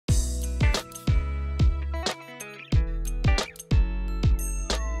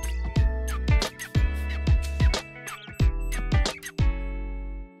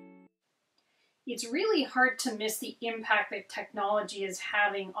it's really hard to miss the impact that technology is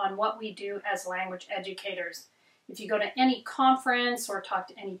having on what we do as language educators. If you go to any conference or talk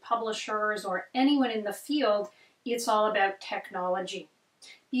to any publishers or anyone in the field, it's all about technology.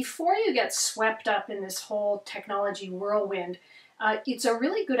 Before you get swept up in this whole technology whirlwind, it's a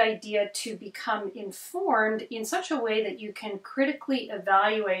really good idea to become informed in such a way that you can critically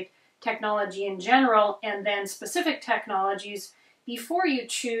evaluate technology in general and then specific technologies before you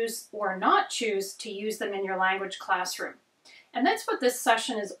choose or not choose to use them in your language classroom. And that's what this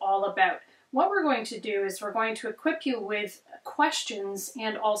session is all about. What we're going to do is we're going to equip you with questions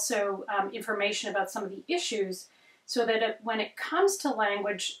and also information about some of the issues so that when it comes to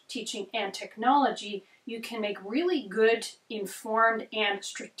language teaching and technology, you can make really good, informed, and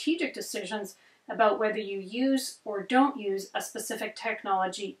strategic decisions about whether you use or don't use a specific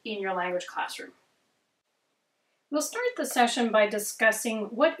technology in your language classroom. We'll start the session by discussing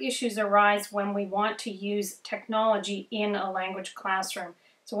what issues arise when we want to use technology in a language classroom.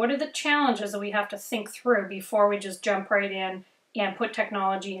 So what are the challenges that we have to think through before we just jump right in and put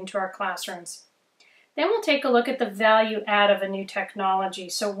technology into our classrooms? Then we'll take a look at the value add of a new technology.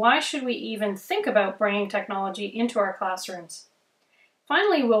 So why should we even think about bringing technology into our classrooms?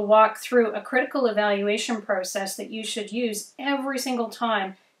 Finally, we'll walk through a critical evaluation process that you should use every single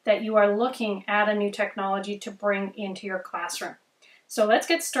time that you are looking at a new technology to bring into your classroom. So let's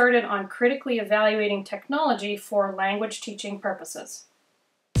get started on critically evaluating technology for language teaching purposes.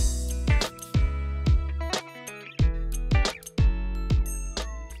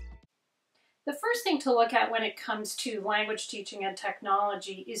 The first thing to look at when it comes to language teaching and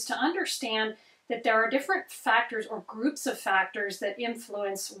technology is to understand that there are different factors or groups of factors that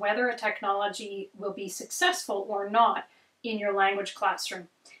influence whether a technology will be successful or not in your language classroom.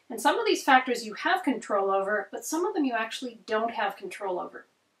 And some of these factors you have control over, but some of them you actually don't have control over.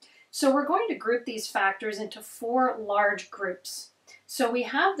 So we're going to group these factors into 4 large groups. So we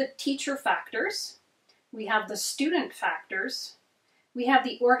have the teacher factors, we have the student factors, we have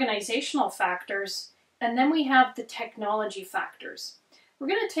the organizational factors, and then we have the technology factors. We're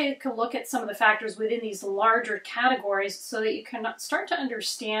going to take a look at some of the factors within these larger categories so that you can start to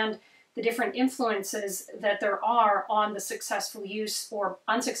understand the different influences that there are on the successful use or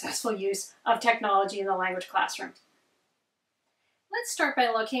unsuccessful use of technology in the language classroom. Let's start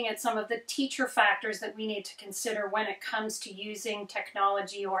by looking at some of the teacher factors that we need to consider when it comes to using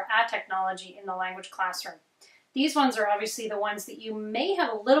technology or a technology in the language classroom. These ones are obviously the ones that you may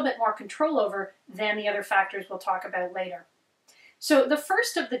have a little bit more control over than the other factors we'll talk about later. So the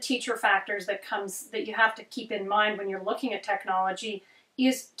first of the teacher factors that you have to keep in mind when you're looking at technology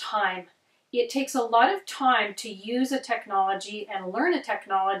is time. It takes a lot of time to use a technology and learn a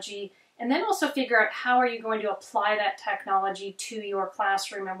technology and then also figure out how are you going to apply that technology to your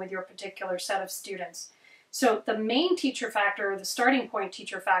classroom and with your particular set of students. So the main teacher factor, or the starting point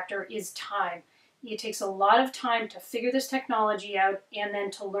teacher factor, is time. It takes a lot of time to figure this technology out and then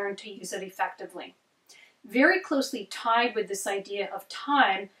to learn to use it effectively. Very closely tied with this idea of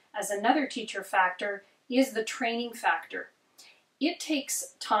time as another teacher factor is the training factor. It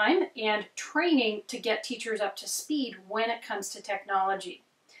takes time and training to get teachers up to speed when it comes to technology.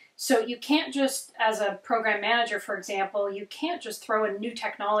 So you can't just, as a program manager, for example, you can't just throw a new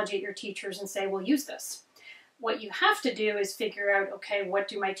technology at your teachers and say, well, use this. What you have to do is figure out, okay, what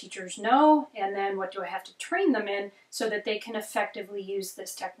do my teachers know, and then what do I have to train them in so that they can effectively use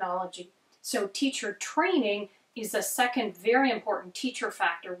this technology. So teacher training is the second very important teacher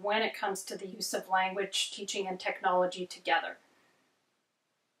factor when it comes to the use of language teaching and technology together.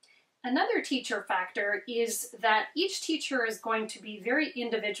 Another teacher factor is that each teacher is going to be very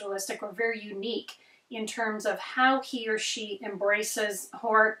individualistic or very unique in terms of how he or she embraces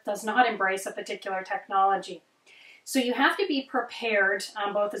or does not embrace a particular technology. So you have to be prepared,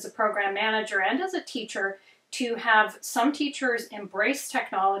 both as a program manager and as a teacher, to have some teachers embrace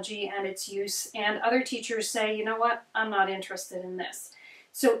technology and its use, and other teachers say, you know what, I'm not interested in this.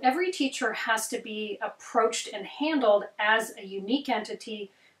 So every teacher has to be approached and handled as a unique entity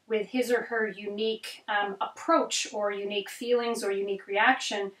with his or her unique approach or unique feelings or unique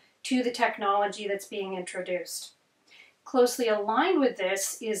reaction to the technology that's being introduced. Closely aligned with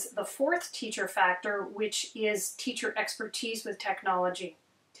this is the fourth teacher factor, which is teacher expertise with technology.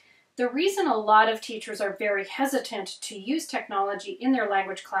 The reason a lot of teachers are very hesitant to use technology in their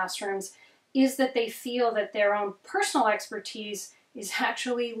language classrooms is that they feel that their own personal expertise is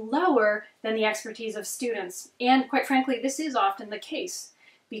actually lower than the expertise of students. And quite frankly, this is often the case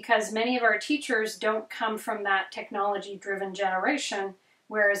because many of our teachers don't come from that technology-driven generation,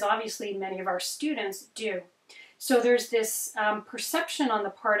 whereas obviously many of our students do. So there's this perception on the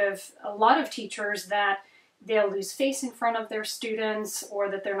part of a lot of teachers that they'll lose face in front of their students, or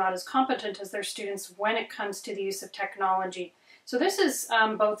that they're not as competent as their students when it comes to the use of technology. So this is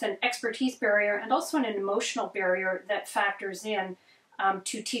both an expertise barrier and also an emotional barrier that factors in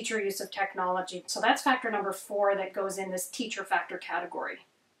to teacher use of technology. So that's factor number 4 that goes in this teacher factor category.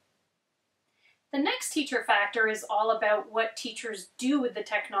 The next teacher factor is all about what teachers do with the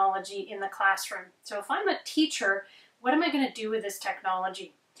technology in the classroom. So if I'm a teacher, what am I going to do with this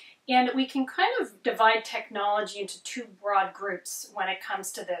technology? And we can kind of divide technology into 2 broad groups when it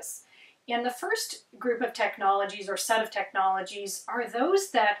comes to this. And the first group of technologies, or set of technologies, are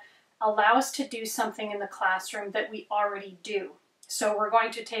those that allow us to do something in the classroom that we already do. So we're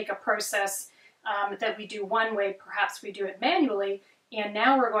going to take a process that we do one way, perhaps we do it manually, and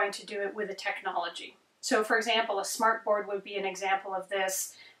now we're going to do it with a technology. So for example, a smartboard would be an example of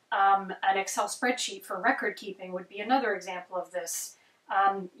this. An Excel spreadsheet for record keeping would be another example of this.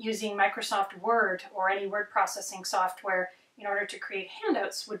 Using Microsoft Word or any word processing software in order to create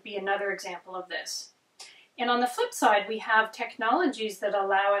handouts would be another example of this. And on the flip side, we have technologies that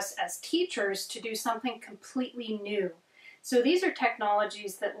allow us as teachers to do something completely new. So these are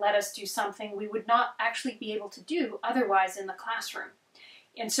technologies that let us do something we would not actually be able to do otherwise in the classroom.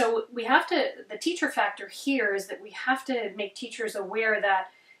 And so the teacher factor here is that we have to make teachers aware that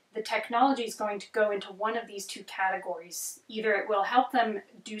the technology is going to go into one of these 2 categories. Either it will help them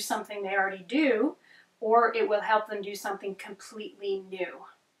do something they already do, or it will help them do something completely new.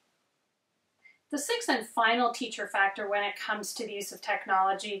 The 6th and final teacher factor when it comes to the use of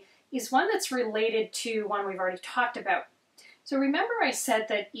technology is one that's related to one we've already talked about. So remember I said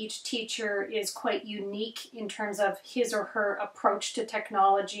that each teacher is quite unique in terms of his or her approach to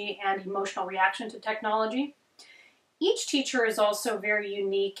technology and emotional reaction to technology. Each teacher is also very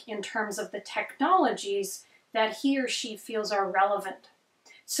unique in terms of the technologies that he or she feels are relevant.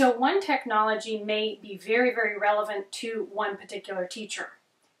 So one technology may be very, very relevant to one particular teacher,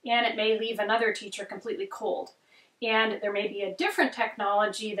 and it may leave another teacher completely cold. And there may be a different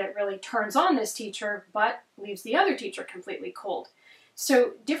technology that really turns on this teacher, but leaves the other teacher completely cold.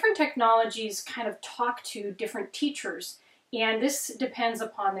 So different technologies kind of talk to different teachers, and this depends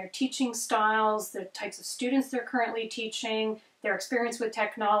upon their teaching styles, the types of students they're currently teaching, their experience with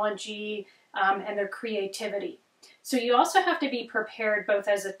technology, and their creativity. So you also have to be prepared both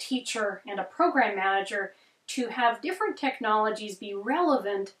as a teacher and a program manager to have different technologies be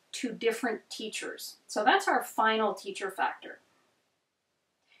relevant to different teachers. So that's our final teacher factor.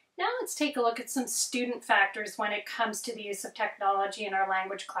 Now let's take a look at some student factors when it comes to the use of technology in our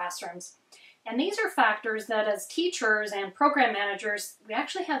language classrooms. And these are factors that as teachers and program managers, we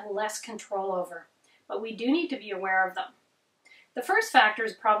actually have less control over, but we do need to be aware of them. The first factor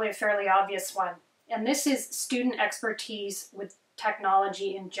is probably a fairly obvious one, and this is student expertise with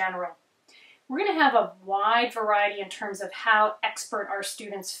technology in general. We're going to have a wide variety in terms of how expert our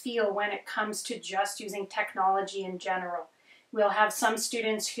students feel when it comes to just using technology in general. We'll have some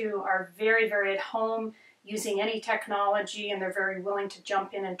students who are very, very at home using any technology, and they're very willing to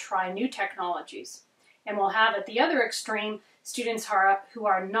jump in and try new technologies. And we'll have at the other extreme students who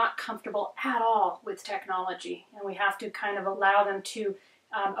are not comfortable at all with technology, and we have to kind of allow them to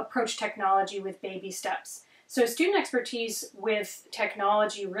approach technology with baby steps. So student expertise with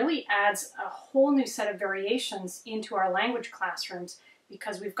technology really adds a whole new set of variations into our language classrooms,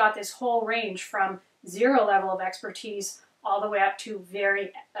 because we've got this whole range from 0 level of expertise all the way up to a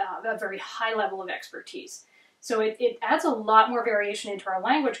very high level of expertise. So it adds a lot more variation into our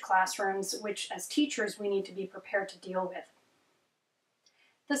language classrooms, which as teachers we need to be prepared to deal with.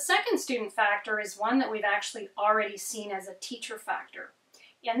 The second student factor is one that we've actually already seen as a teacher factor.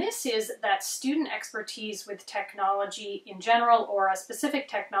 And this is that student expertise with technology in general, or a specific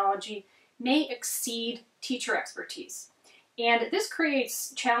technology, may exceed teacher expertise. And this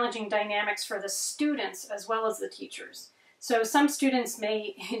creates challenging dynamics for the students as well as the teachers. So some students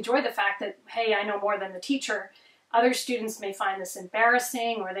may enjoy the fact that, hey, I know more than the teacher. Other students may find this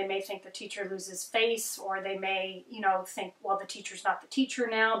embarrassing, or they may think the teacher loses face, or they may, think, well, the teacher's not the teacher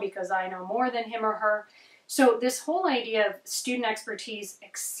now because I know more than him or her. So this whole idea of student expertise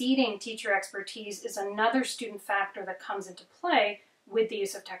exceeding teacher expertise is another student factor that comes into play with the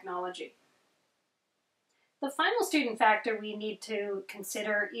use of technology. The final student factor we need to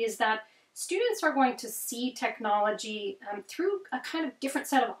consider is that students are going to see technology through a kind of different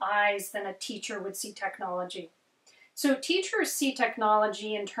set of eyes than a teacher would see technology. So teachers see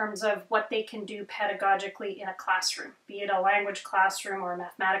technology in terms of what they can do pedagogically in a classroom, be it a language classroom or a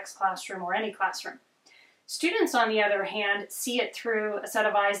mathematics classroom or any classroom. Students, on the other hand, see it through a set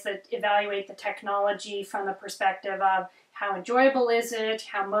of eyes that evaluate the technology from the perspective of how enjoyable is it,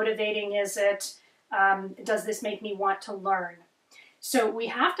 how motivating is it, does this make me want to learn? So we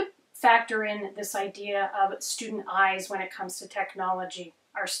have to factor in this idea of student eyes when it comes to technology.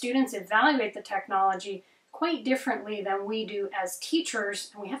 Our students evaluate the technology quite differently than we do as teachers,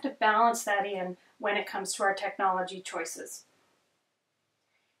 and we have to balance that in when it comes to our technology choices.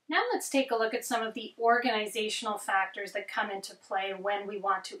 Now let's take a look at some of the organizational factors that come into play when we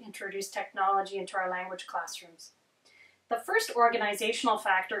want to introduce technology into our language classrooms. The first organizational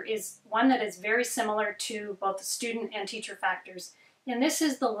factor is one that is very similar to both the student and teacher factors, and this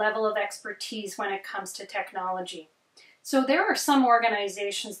is the level of expertise when it comes to technology. So there are some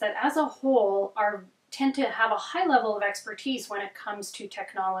organizations that as a whole tend to have a high level of expertise when it comes to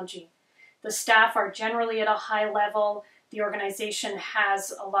technology. The staff are generally at a high level, the organization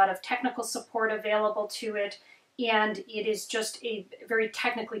has a lot of technical support available to it, and it is just a very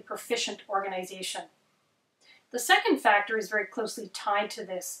technically proficient organization. The second factor is very closely tied to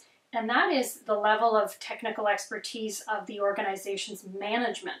this, and that is the level of technical expertise of the organization's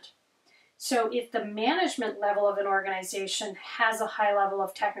management. So if the management level of an organization has a high level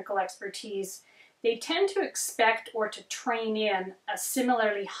of technical expertise, they tend to expect or to train in a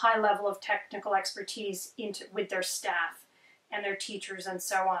similarly high level of technical expertise with their staff and their teachers and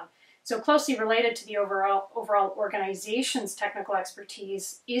so on. So closely related to the overall organization's technical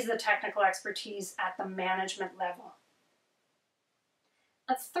expertise is the technical expertise at the management level.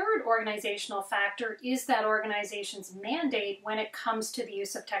 A third organizational factor is that organization's mandate when it comes to the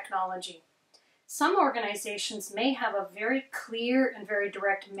use of technology. Some organizations may have a very clear and very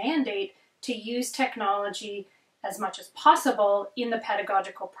direct mandate to use technology as much as possible in the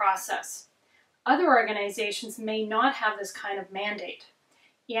pedagogical process. Other organizations may not have this kind of mandate.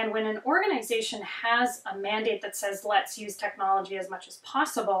 And when an organization has a mandate that says let's use technology as much as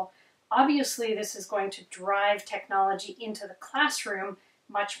possible, obviously this is going to drive technology into the classroom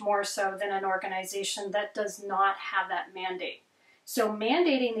much more so than an organization that does not have that mandate. So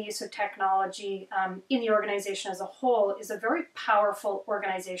mandating the use of technology in the organization as a whole is a very powerful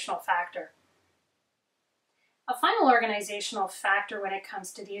organizational factor. A final organizational factor when it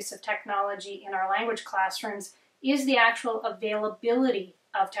comes to the use of technology in our language classrooms is the actual availability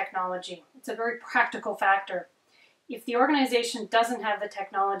of technology. It's a very practical factor. If the organization doesn't have the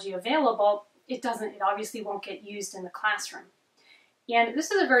technology available, it obviously won't get used in the classroom. And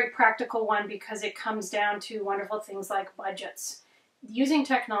this is a very practical one because it comes down to wonderful things like budgets. Using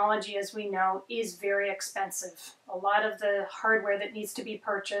technology, as we know, is very expensive. A lot of the hardware that needs to be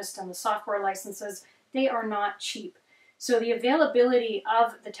purchased and the software licenses, they are not cheap. So the availability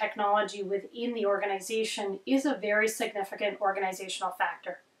of the technology within the organization is a very significant organizational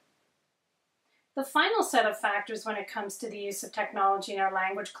factor. The final set of factors when it comes to the use of technology in our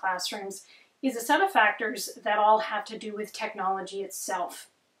language classrooms is a set of factors that all have to do with technology itself.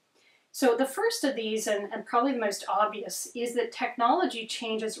 So the first of these, and probably the most obvious, is that technology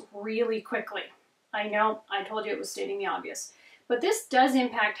changes really quickly. I know, I told you it was stating the obvious. But this does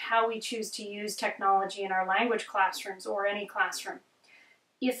impact how we choose to use technology in our language classrooms or any classroom.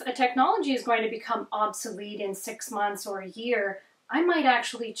 If a technology is going to become obsolete in 6 months or a year, I might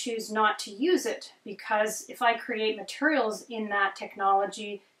actually choose not to use it because if I create materials in that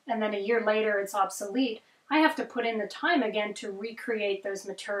technology and then a year later it's obsolete, I have to put in the time again to recreate those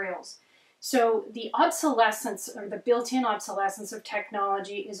materials. So the obsolescence or the built-in obsolescence of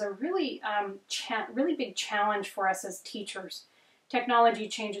technology is a really big challenge for us as teachers. Technology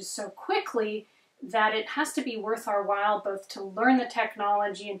changes so quickly that it has to be worth our while both to learn the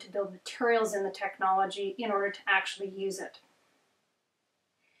technology and to build materials in the technology in order to actually use it.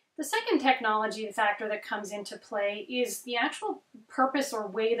 The second technology factor that comes into play is the actual purpose or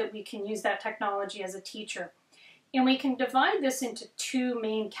way that we can use that technology as a teacher. And we can divide this into two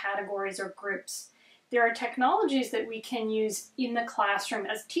main categories or groups. There are technologies that we can use in the classroom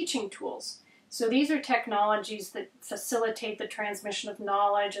as teaching tools. So these are technologies that facilitate the transmission of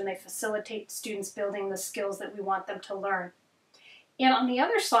knowledge and they facilitate students building the skills that we want them to learn. And on the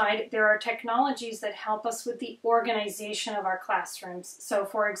other side, there are technologies that help us with the organization of our classrooms. So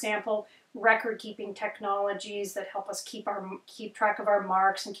for example, record-keeping technologies that help us keep track of our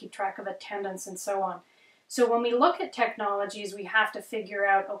marks and keep track of attendance and so on. So when we look at technologies, we have to figure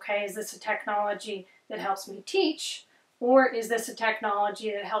out, okay, is this a technology that helps me teach? Or is this a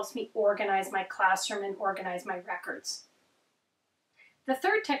technology that helps me organize my classroom and organize my records? The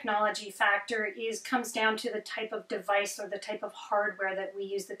third technology factor comes down to the type of device or the type of hardware that we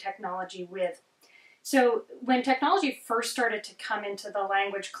use the technology with. So when technology first started to come into the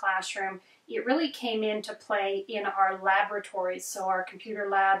language classroom, it really came into play in our laboratories, so our computer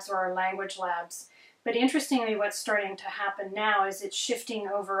labs or our language labs. But interestingly, what's starting to happen now is it's shifting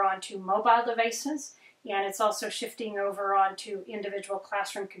over onto mobile devices, and it's also shifting over onto individual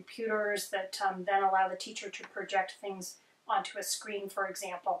classroom computers that then allow the teacher to project things onto a screen, for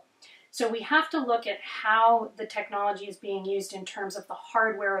example. So we have to look at how the technology is being used in terms of the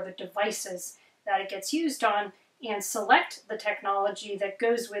hardware or the devices that it gets used on, and select the technology that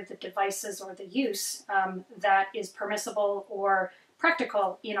goes with the devices or the use that is permissible or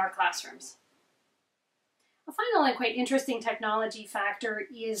practical in our classrooms. A final and quite interesting technology factor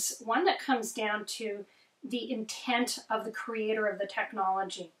is one that comes down to the intent of the creator of the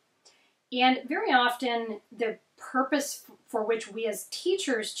technology. And very often the purpose for which we as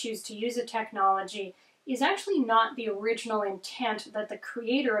teachers choose to use a technology is actually not the original intent that the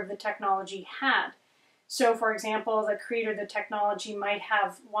creator of the technology had. So for example, the creator of the technology might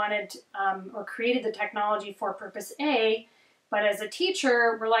have wanted or created the technology for purpose A, but as a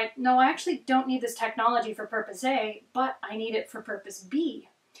teacher, we're like, no, I actually don't need this technology for purpose A, but I need it for purpose B.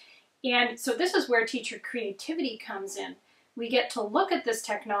 And so this is where teacher creativity comes in. We get to look at this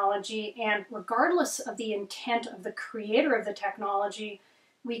technology, and regardless of the intent of the creator of the technology,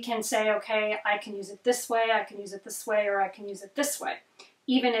 we can say, okay, I can use it this way, I can use it this way, or I can use it this way,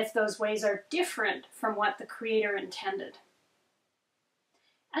 even if those ways are different from what the creator intended.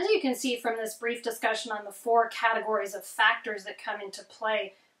 As you can see from this brief discussion on the 4 categories of factors that come into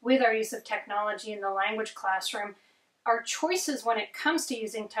play with our use of technology in the language classroom, our choices when it comes to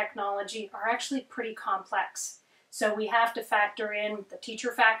using technology are actually pretty complex. So we have to factor in the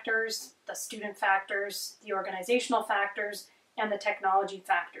teacher factors, the student factors, the organizational factors, and the technology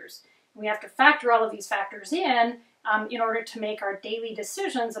factors. We have to factor all of these factors in order to make our daily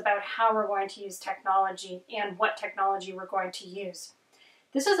decisions about how we're going to use technology and what technology we're going to use.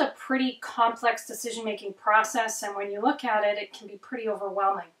 This is a pretty complex decision-making process, and when you look at it, it can be pretty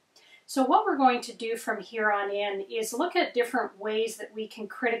overwhelming. So what we're going to do from here on in is look at different ways that we can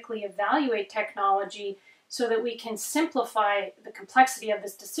critically evaluate technology so that we can simplify the complexity of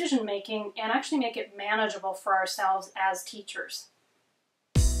this decision-making and actually make it manageable for ourselves as teachers.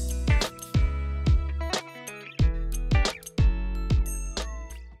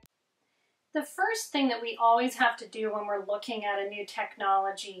 The first thing that we always have to do when we're looking at a new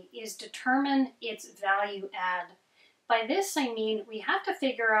technology is determine its value add. By this I mean we have to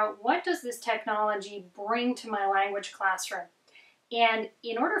figure out, what does this technology bring to my language classroom? And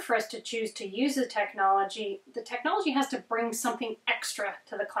in order for us to choose to use the technology has to bring something extra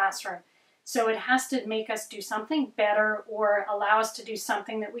to the classroom. So it has to make us do something better or allow us to do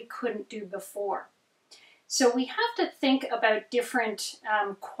something that we couldn't do before. So we have to think about different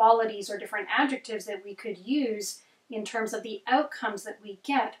qualities or different adjectives that we could use in terms of the outcomes that we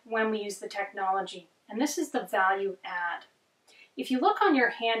get when we use the technology. And this is the value add. If you look on your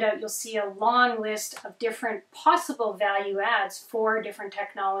handout, you'll see a long list of different possible value adds for different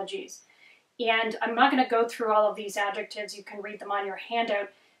technologies. And I'm not going to go through all of these adjectives. You can read them on your handout.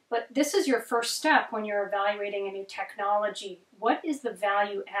 But this is your first step when you're evaluating a new technology. What is the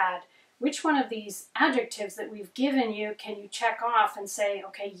value add? Which one of these adjectives that we've given you can you check off and say,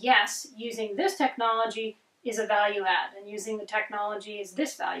 okay, yes, using this technology is a value add, and using the technology is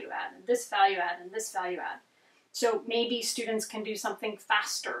this value add, and this value add, and this value add. So maybe students can do something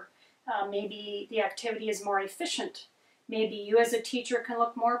faster. Maybe the activity is more efficient. Maybe you as a teacher can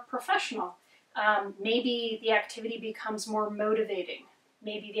look more professional. Maybe the activity becomes more motivating.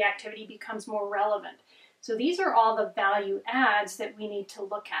 Maybe the activity becomes more relevant. So these are all the value adds that we need to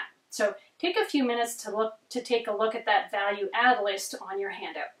look at. So take a few minutes to take a look at that value add list on your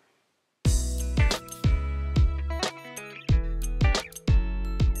handout.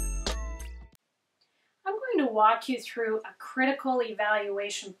 I'm going to walk you through a critical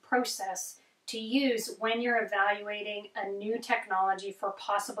evaluation process to use when you're evaluating a new technology for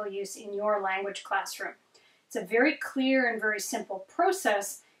possible use in your language classroom. It's a very clear and very simple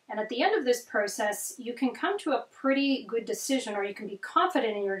process, and at the end of this process, you can come to a pretty good decision, or you can be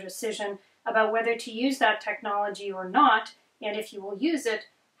confident in your decision about whether to use that technology or not, and if you will use it,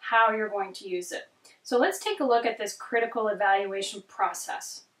 how you're going to use it. So let's take a look at this critical evaluation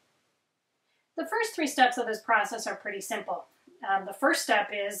process. The first 3 steps of this process are pretty simple. The first step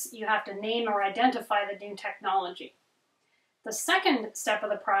is you have to name or identify the new technology. The second step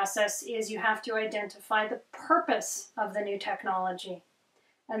of the process is you have to identify the purpose of the new technology.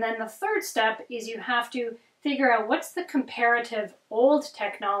 And then the third step is you have to figure out what's the comparative old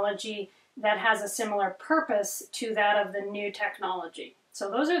technology that has a similar purpose to that of the new technology. So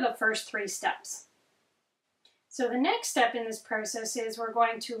those are the first 3 steps. So the next step in this process is we're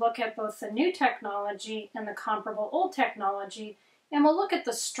going to look at both the new technology and the comparable old technology, and we'll look at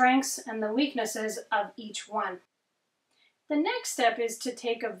the strengths and the weaknesses of each one. The next step is to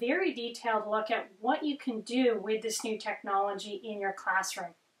take a very detailed look at what you can do with this new technology in your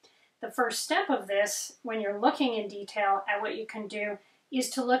classroom. The first step of this, when you're looking in detail at what you can do, is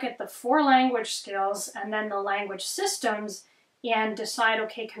to look at the 4 language skills and then the language systems and decide,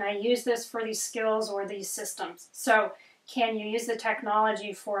 okay, can I use this for these skills or these systems? So can you use the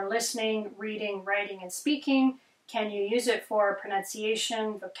technology for listening, reading, writing, and speaking? Can you use it for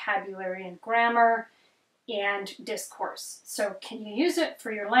pronunciation, vocabulary, and grammar, and discourse? So can you use it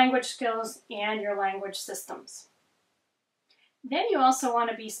for your language skills and your language systems? Then you also want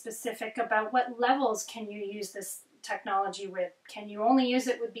to be specific about what levels can you use this technology with. Can you only use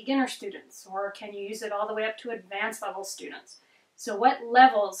it with beginner students, or can you use it all the way up to advanced level students? So what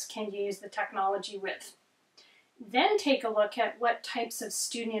levels can you use the technology with? Then take a look at what types of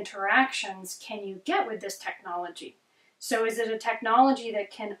student interactions can you get with this technology. So is it a technology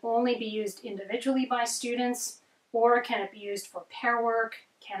that can only be used individually by students, or can it be used for pair work?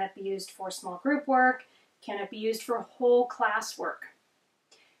 Can it be used for small group work? Can it be used for whole class work?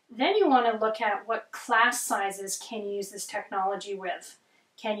 Then you want to look at what class sizes can you use this technology with.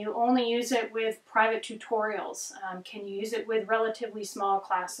 Can you only use it with private tutorials? Can you use it with relatively small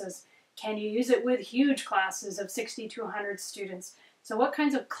classes? Can you use it with huge classes of 60 to 100 students? So what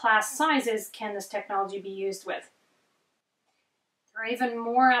kinds of class sizes can this technology be used with? There are even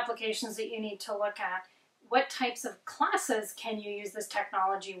more applications that you need to look at. What types of classes can you use this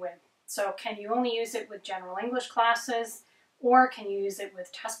technology with? So can you only use it with general English classes, or can you use it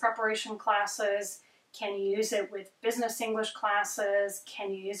with test preparation classes? Can you use it with business English classes?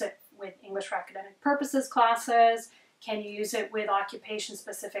 Can you use it with English for academic purposes classes? Can you use it with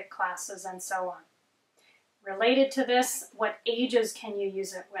occupation-specific classes, and so on? Related to this, what ages can you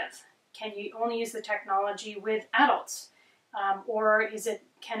use it with? Can you only use the technology with adults? Or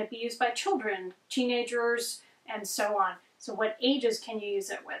can it be used by children, teenagers, and so on? So what ages can you use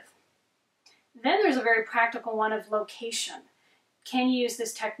it with? Then there's a very practical one of location. Can you use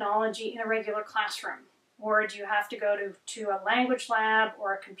this technology in a regular classroom? Or do you have to go to a language lab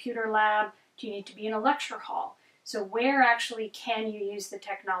or a computer lab? Do you need to be in a lecture hall? So where actually can you use the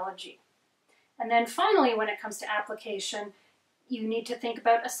technology? And then finally, when it comes to application, you need to think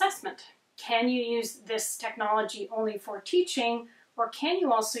about assessment. Can you use this technology only for teaching, or can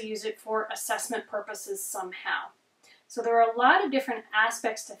you also use it for assessment purposes somehow? So there are a lot of different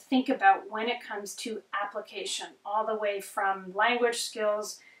aspects to think about when it comes to application, all the way from language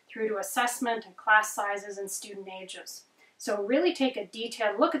skills through to assessment and class sizes and student ages. So really take a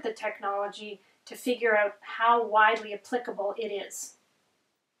detailed look at the technology to figure out how widely applicable it is.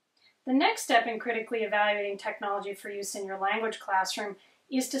 The next step in critically evaluating technology for use in your language classroom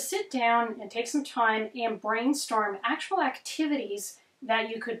is to sit down and take some time and brainstorm actual activities that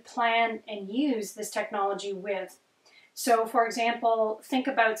you could plan and use this technology with. So, for example, think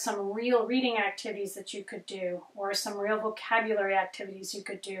about some real reading activities that you could do, or some real vocabulary activities you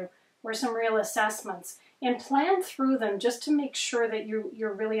could do, or some real assessments, and plan through them just to make sure that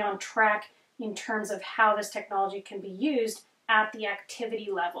you're really on track in terms of how this technology can be used at the activity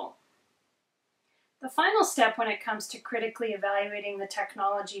level. The final step when it comes to critically evaluating the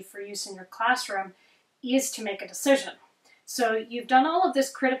technology for use in your classroom is to make a decision. So you've done all of this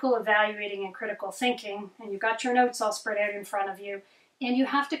critical evaluating and critical thinking, and you've got your notes all spread out in front of you, and you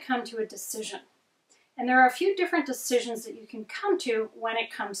have to come to a decision. And there are a few different decisions that you can come to when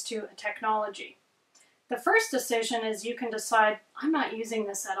it comes to a technology. The first decision is you can decide, I'm not using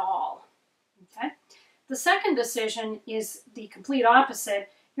this at all. Okay? The second decision is the complete opposite.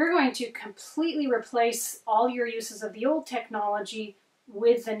 You're going to completely replace all your uses of the old technology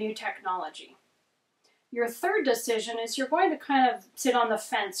with the new technology. Your third decision is you're going to kind of sit on the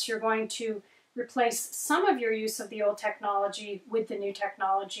fence. You're going to replace some of your use of the old technology with the new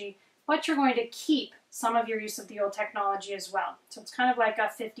technology, but you're going to keep some of your use of the old technology as well. So it's kind of like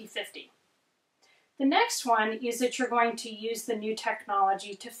a 50-50. The next one is that you're going to use the new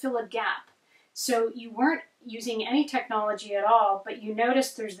technology to fill a gap. So you weren't using any technology at all, but you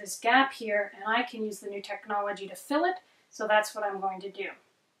notice there's this gap here, and I can use the new technology to fill it, so that's what I'm going to do.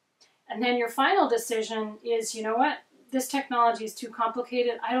 And then your final decision is, you know what, this technology is too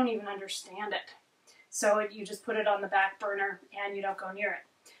complicated, I don't even understand it. So you just put it on the back burner and you don't go near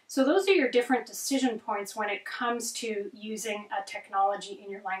it. So those are your different decision points when it comes to using a technology in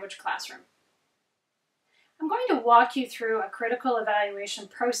your language classroom. I'm going to walk you through a critical evaluation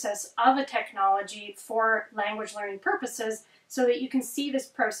process of a technology for language learning purposes so that you can see this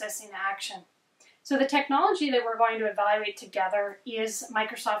process in action. So the technology that we're going to evaluate together is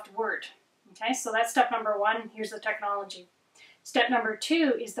Microsoft Word. Okay, so that's step number one. Here's the technology. Step number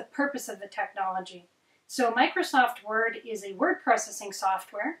two is the purpose of the technology. So Microsoft Word is a word processing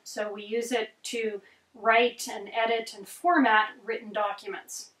software, so we use it to write and edit and format written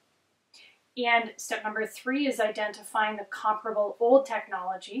documents. And step number three is identifying the comparable old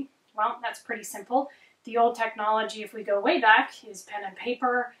technology. Well, that's pretty simple. The old technology, if we go way back, is pen and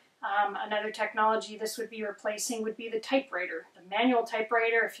paper. Another technology this would be replacing would be the typewriter, the manual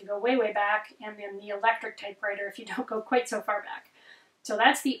typewriter if you go way, way back, and then the electric typewriter if you don't go quite so far back. So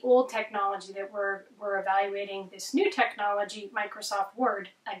that's the old technology that we're evaluating this new technology, Microsoft Word,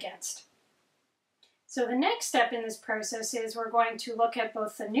 against. So the next step in this process is we're going to look at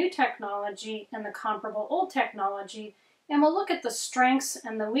both the new technology and the comparable old technology, and we'll look at the strengths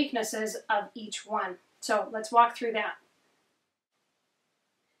and the weaknesses of each one. So let's walk through that.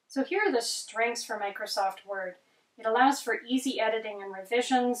 So here are the strengths for Microsoft Word. It allows for easy editing and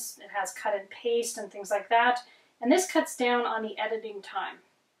revisions. It has cut and paste and things like that. And this cuts down on the editing time.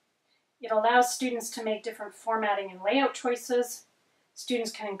 It allows students to make different formatting and layout choices. Students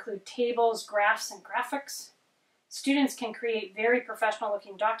can include tables, graphs, and graphics. Students can create very professional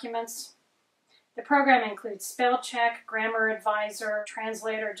looking documents. The program includes spell check, grammar advisor,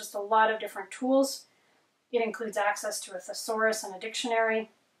 translator, just a lot of different tools. It includes access to a thesaurus and a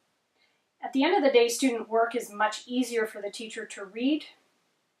dictionary. At the end of the day, student work is much easier for the teacher to read.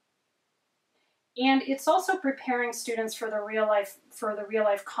 And it's also preparing students for the real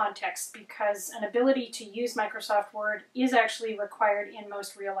life context, because an ability to use Microsoft Word is actually required in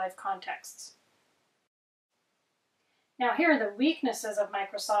most real life contexts. Now here are the weaknesses of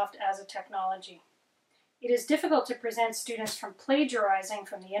Microsoft as a technology. It is difficult to prevent students from plagiarizing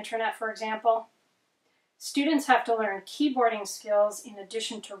from the internet, for example. Students have to learn keyboarding skills in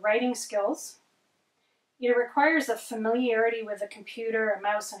addition to writing skills. It requires a familiarity with a computer, a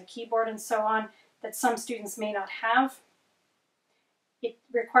mouse, and a keyboard, and so on, that some students may not have. It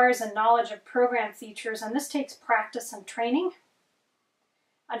requires a knowledge of program features, and this takes practice and training.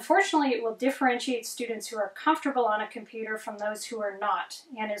 Unfortunately, it will differentiate students who are comfortable on a computer from those who are not,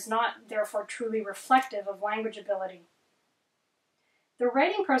 and is not therefore truly reflective of language ability. The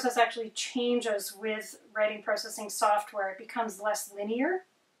writing process actually changes with writing processing software. It becomes less linear,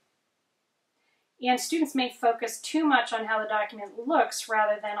 and students may focus too much on how the document looks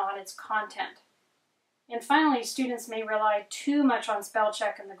rather than on its content. And finally, students may rely too much on spell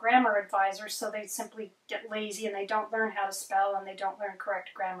check and the grammar advisor, so they simply get lazy and they don't learn how to spell and they don't learn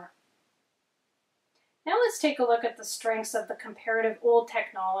correct grammar. Now let's take a look at the strengths of the comparative old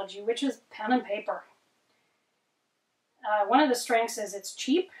technology, which is pen and paper. One of the strengths is it's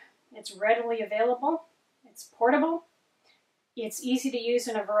cheap, it's readily available, it's portable, it's easy to use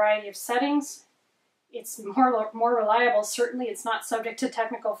in a variety of settings, it's more reliable, certainly it's not subject to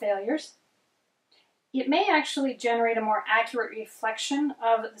technical failures. It may actually generate a more accurate reflection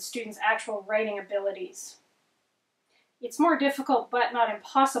of the student's actual writing abilities. It's more difficult but not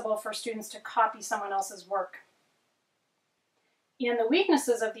impossible for students to copy someone else's work. In the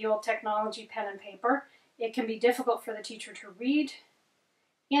weaknesses of the old technology, pen and paper, it can be difficult for the teacher to read,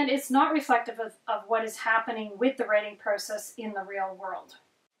 and it's not reflective of what is happening with the writing process in the real world.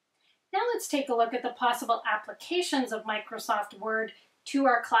 Now let's take a look at the possible applications of Microsoft Word to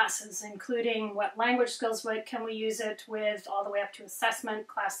our classes, including what language skills can we use it with, all the way up to assessment,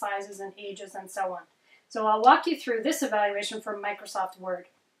 class sizes and ages, and so on. So I'll walk you through this evaluation from Microsoft Word.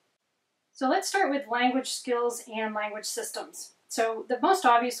 So let's start with language skills and language systems. So the most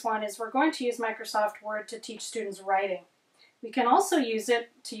obvious one is we're going to use Microsoft Word to teach students writing. We can also use it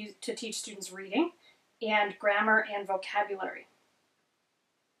to teach students reading and grammar and vocabulary.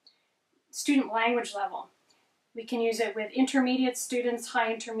 Student language level. We can use it with intermediate students,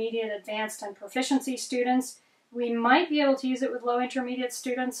 high intermediate, advanced, and proficiency students. We might be able to use it with low intermediate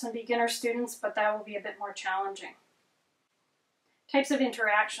students and beginner students, but that will be a bit more challenging. Types of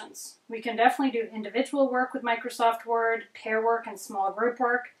interactions. We can definitely do individual work with Microsoft Word, pair work, and small group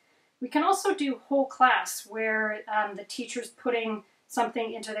work. We can also do whole class, where the teacher's putting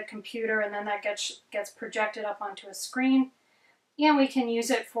something into the computer and then that gets projected up onto a screen. And we can use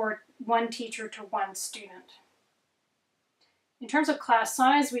it for one teacher to one student. In terms of class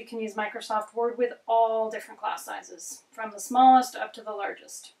size, we can use Microsoft Word with all different class sizes, from the smallest up to the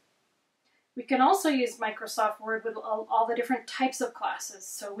largest. We can also use Microsoft Word with all the different types of classes.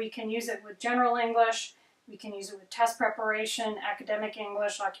 So we can use it with general English, we can use it with test preparation, academic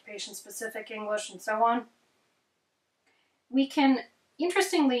English, occupation-specific English, and so on. We can,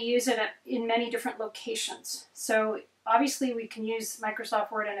 interestingly, use it in many different locations. So obviously we can use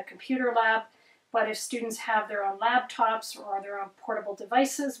Microsoft Word in a computer lab, But if students have their own laptops or their own portable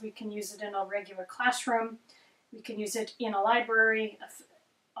devices, we can use it in a regular classroom. We can use it in a library,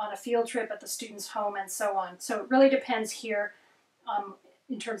 on a field trip at the student's home, and so on. So it really depends here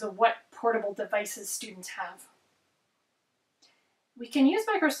in terms of what portable devices students have. We can use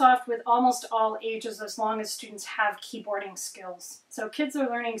Microsoft with almost all ages as long as students have keyboarding skills. So kids are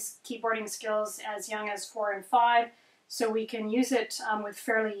learning keyboarding skills as young as 4 and 5, so we can use it with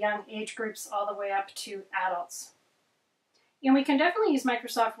fairly young age groups all the way up to adults. And we can definitely use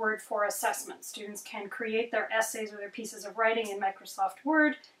Microsoft Word for assessment. Students can create their essays or their pieces of writing in Microsoft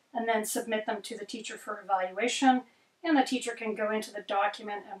Word and then submit them to the teacher for evaluation, and the teacher can go into the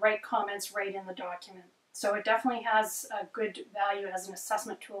document and write comments right in the document. So it definitely has a good value as an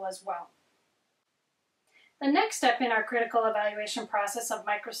assessment tool as well. The next step in our critical evaluation process of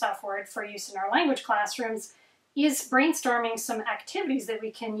Microsoft Word for use in our language classrooms is brainstorming some activities that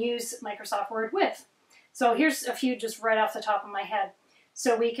we can use Microsoft Word with. So here's a few just right off the top of my head.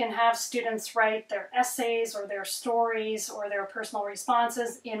 So we can have students write their essays or their stories or their personal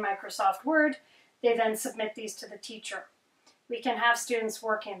responses in Microsoft Word. They then submit these to the teacher. We can have students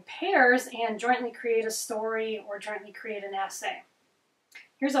work in pairs and jointly create a story or jointly create an essay.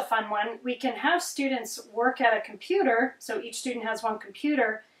 Here's a fun one. We can have students work at a computer, so each student has one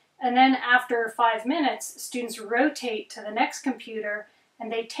computer, and then after 5 minutes, students rotate to the next computer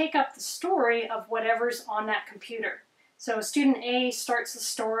and they take up the story of whatever's on that computer. So student A starts the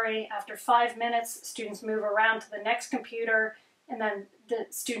story. After 5 minutes, students move around to the next computer, and then the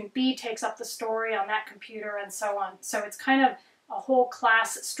student B takes up the story on that computer, and so on. So it's kind of a whole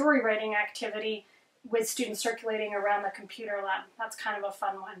class story writing activity with students circulating around the computer lab. That's kind of a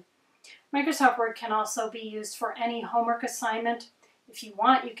fun one. Microsoft Word can also be used for any homework assignment. If you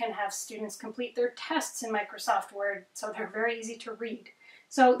want, you can have students complete their tests in Microsoft Word, so they're very easy to read.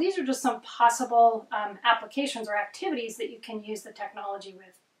 So these are just some possible applications or activities that you can use the technology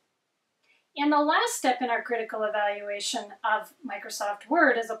with. And the last step in our critical evaluation of Microsoft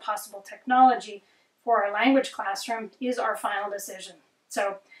Word as a possible technology for our language classroom is our final decision.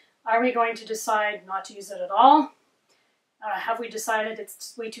 So are we going to decide not to use it at all? Have we decided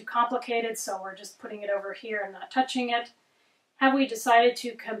it's way too complicated, so we're just putting it over here and not touching it? Have we decided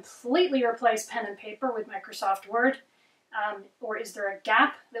to completely replace pen and paper with Microsoft Word? Or is there a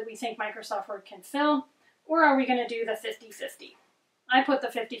gap that we think Microsoft Word can fill? Or are we going to do the 50-50? I put the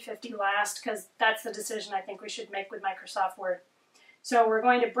 50-50 last because that's the decision I think we should make with Microsoft Word. So we're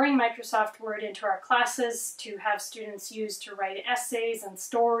going to bring Microsoft Word into our classes to have students use to write essays and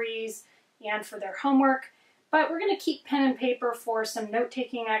stories and for their homework. But we're going to keep pen and paper for some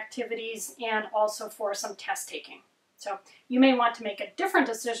note-taking activities and also for some test taking. So you may want to make a different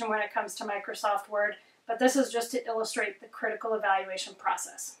decision when it comes to Microsoft Word, but this is just to illustrate the critical evaluation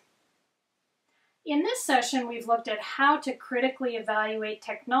process. In this session, we've looked at how to critically evaluate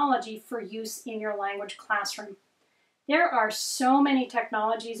technology for use in your language classroom. There are so many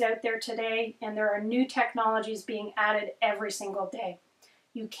technologies out there today, and there are new technologies being added every single day.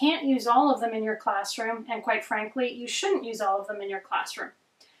 You can't use all of them in your classroom, and quite frankly, you shouldn't use all of them in your classroom.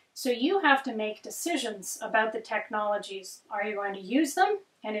 So you have to make decisions about the technologies. Are you going to use them?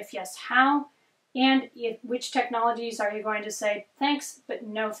 And if yes, how? And which technologies are you going to say thanks, but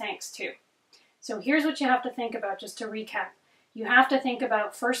no thanks to? So here's what you have to think about, just to recap. You have to think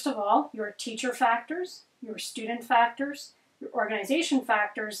about, first of all, your teacher factors, your student factors, your organization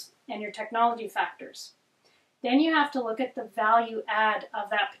factors, and your technology factors. Then you have to look at the value add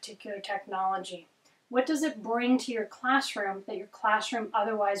of that particular technology. What does it bring to your classroom that your classroom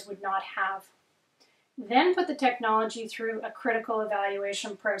otherwise would not have? Then put the technology through a critical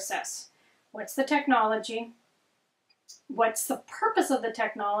evaluation process. What's the technology? What's the purpose of the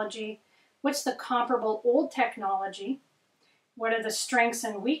technology? What's the comparable old technology? What are the strengths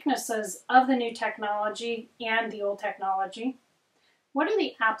and weaknesses of the new technology and the old technology? What are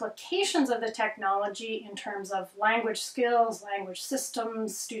the applications of the technology in terms of language skills, language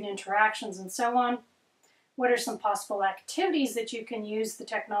systems, student interactions, and so on? What are some possible activities that you can use the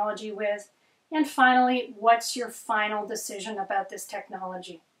technology with? And finally, what's your final decision about this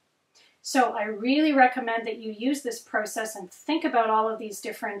technology? So I really recommend that you use this process and think about all of these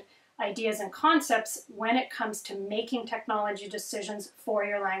different ideas and concepts when it comes to making technology decisions for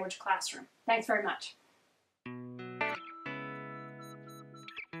your language classroom. Thanks very much.